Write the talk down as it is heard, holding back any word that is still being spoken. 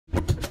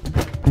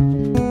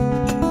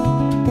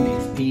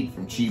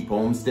Cheap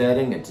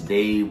Homesteading, and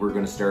today we're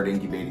going to start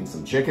incubating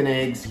some chicken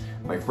eggs.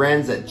 My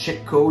friends at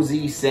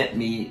Chickcozy sent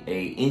me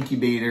a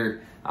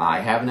incubator.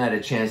 I haven't had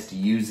a chance to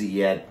use it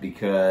yet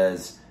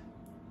because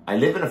I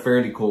live in a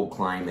fairly cold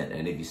climate,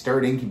 and if you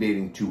start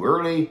incubating too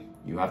early,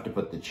 you have to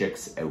put the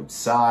chicks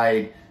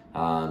outside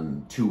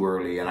too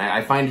early, and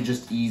I find it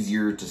just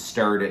easier to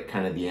start at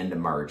kind of the end of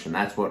March, and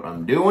that's what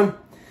I'm doing.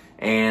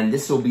 And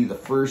this will be the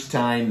first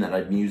time that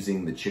I'm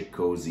using the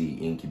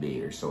Chickcozy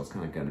Incubator, so it's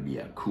kind of going to be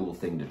a cool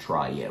thing to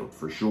try out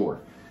for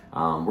sure.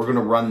 We're going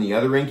to run the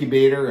other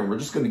incubator, and we're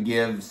just going to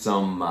give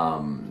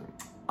some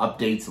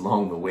updates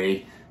along the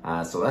way.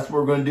 So that's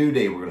what we're going to do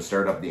today. We're going to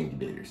start up the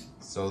incubators.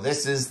 So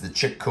this is the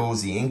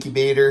Chickcozy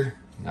Incubator.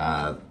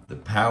 The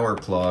power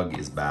plug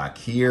is back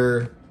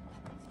here.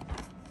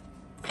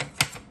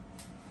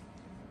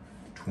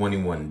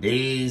 21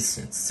 days,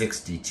 it's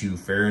 62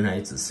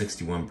 Fahrenheit, it's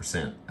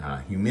 61%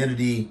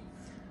 humidity.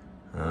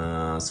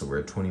 So we're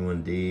at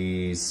 21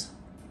 days.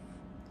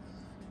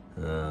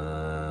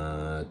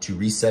 To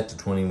reset to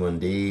 21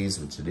 days,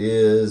 which it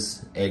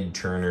is, egg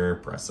turner,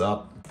 press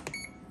up.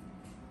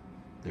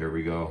 There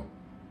we go.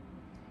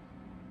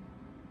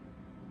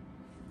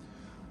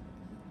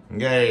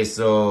 Okay,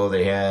 so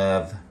they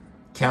have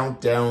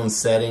countdown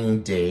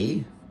setting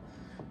day,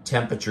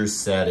 temperature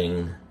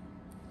setting,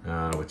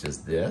 which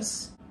is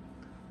this.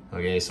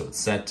 Okay, so it's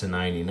set to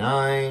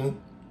 99.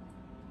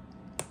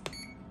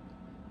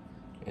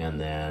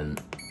 And then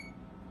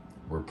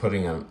we're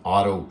putting on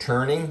auto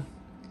turning.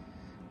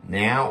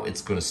 Now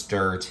it's going to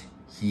start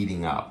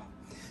heating up.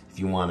 If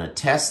you want to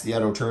test the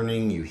auto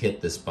turning, you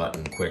hit this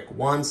button quick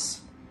once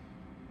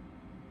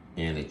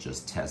and it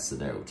just tests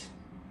it out.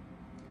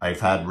 I've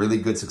had really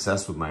good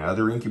success with my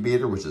other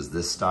incubator, which is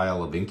this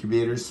style of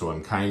incubators, so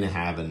I'm kind of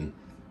having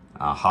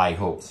high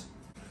hopes.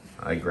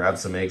 I grabbed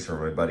some eggs from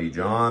my buddy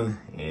John,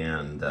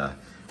 and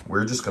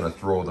we're just gonna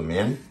throw them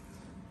in.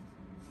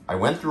 I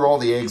went through all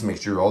the eggs, make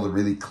sure all the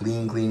really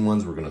clean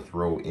ones we're gonna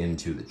throw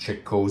into the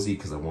Chickcozy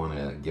because I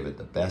wanna give it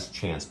the best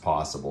chance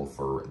possible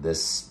for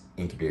this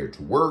incubator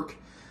to work.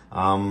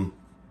 I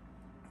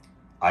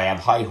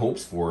have high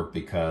hopes for it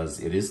because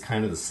it is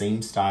kind of the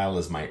same style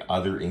as my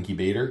other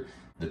incubator.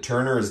 The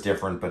turner is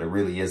different, but it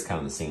really is kind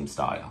of the same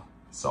style.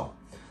 So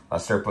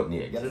let's start putting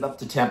the egg. Get it up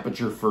to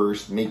temperature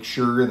first. Make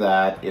sure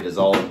that it is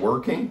all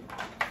working.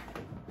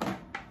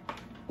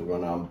 We're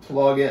going to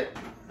unplug it.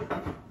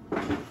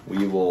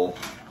 We will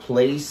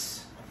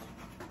place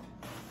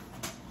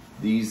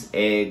these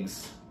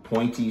eggs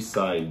pointy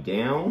side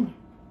down.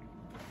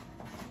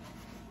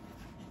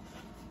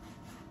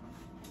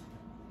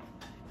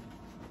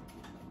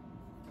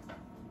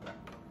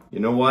 You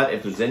know what?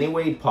 If there's any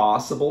way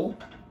possible,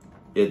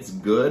 it's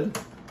good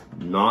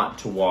not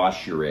to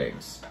wash your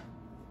eggs,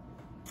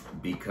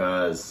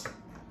 because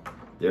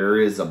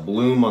there is a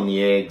bloom on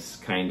the eggs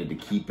kind of to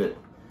keep it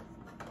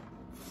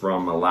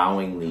from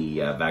allowing the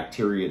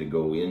bacteria to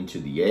go into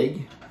the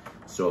egg.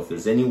 So if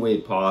there's any way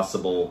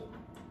possible,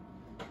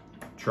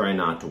 try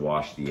not to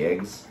wash the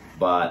eggs.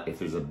 But if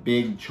there's a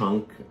big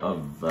chunk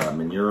of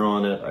manure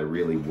on it, I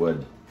really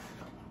would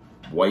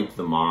wipe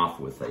them off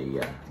with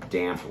a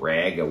damp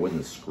rag. I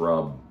wouldn't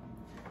scrub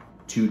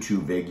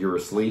too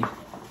vigorously.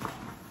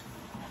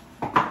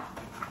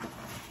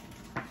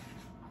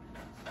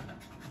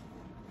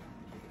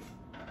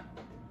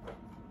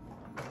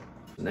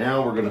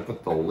 Now we're going to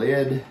put the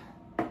lid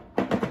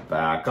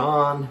back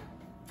on.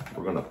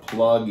 We're going to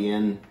plug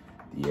in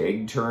the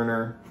egg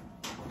turner,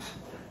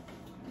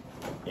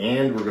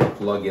 and we're going to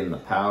plug in the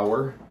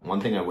power. One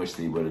thing I wish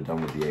they would have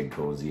done with the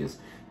Chickcozy is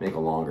make a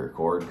longer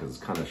cord because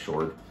it's kind of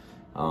short.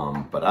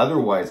 But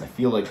otherwise, I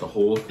feel like the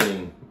whole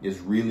thing is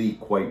really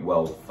quite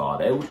well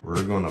thought out.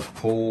 We're going to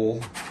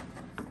pull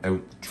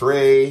out the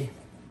tray.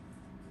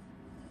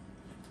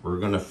 We're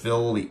going to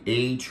fill the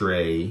A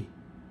tray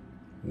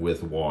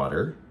with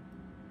water.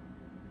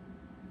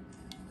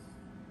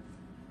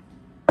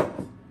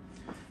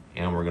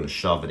 And we're going to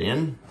shove it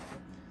in.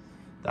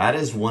 That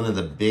is one of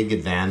the big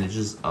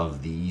advantages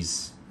of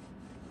these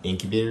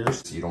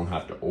incubators. You don't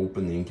have to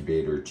open the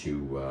incubator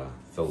to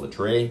fill the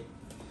tray.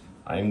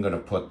 I'm going to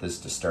put this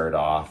to start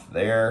off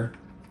there.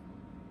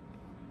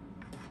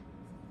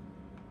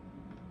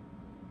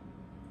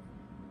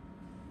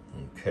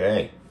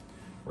 Okay,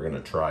 we're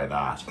going to try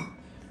that.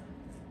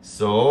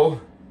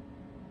 So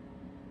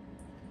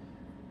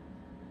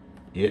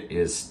it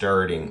is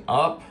starting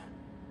up.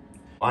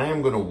 I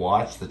am going to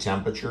watch the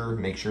temperature,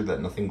 make sure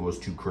that nothing goes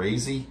too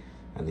crazy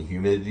and the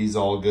humidity is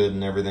all good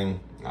and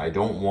everything. I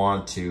don't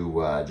want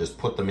to just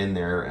put them in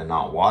there and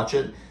not watch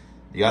it.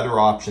 The other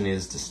option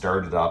is to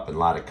start it up and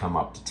let it come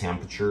up to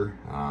temperature,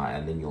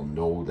 and then you'll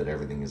know that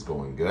everything is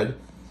going good.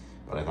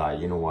 But I thought,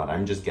 you know what,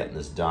 I'm just getting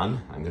this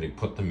done. I'm going to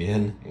put them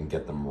in and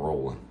get them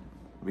rolling.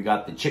 We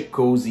got the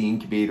Chickcozy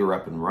Incubator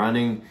up and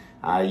running.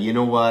 You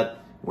know what?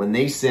 When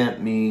they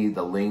sent me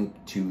the link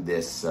to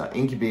this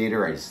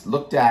incubator, I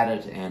looked at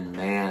it, and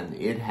man,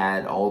 it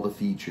had all the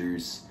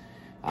features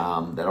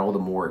that all the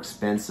more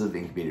expensive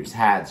incubators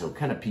had, so it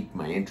kind of piqued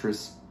my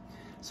interest.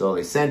 So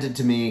they sent it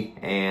to me,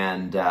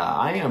 and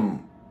I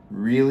am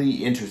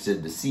really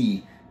interested to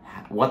see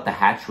what the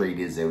hatch rate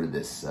is out of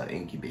this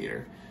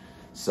incubator.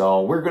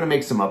 So we're going to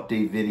make some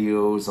update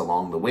videos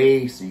along the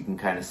way so you can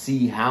kind of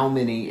see how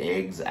many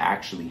eggs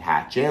actually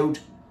hatch out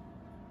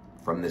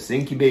from this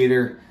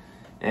incubator.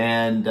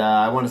 And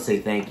I want to say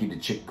thank you to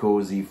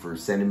Chickcozy for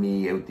sending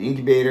me out the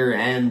incubator,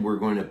 and we're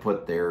going to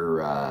put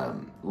their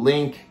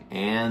link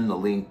and the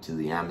link to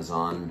the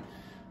Amazon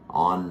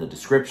on the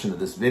description of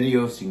this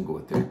video so you can go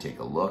out there and take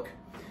a look.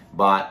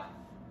 But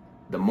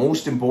the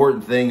most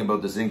important thing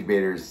about this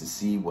incubator is to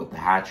see what the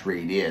hatch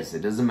rate is.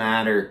 It doesn't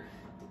matter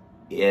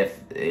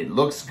if it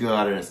looks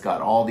good and it's got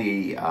all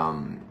the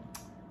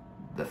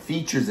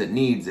features it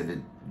needs. If it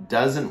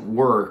doesn't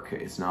work,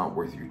 it's not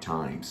worth your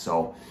time.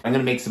 So I'm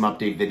going to make some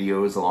update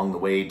videos along the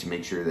way to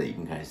make sure that you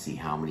can kind of see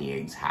how many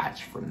eggs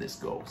hatch from this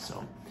go.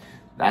 So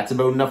that's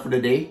about enough for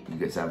today. You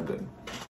guys have a good one.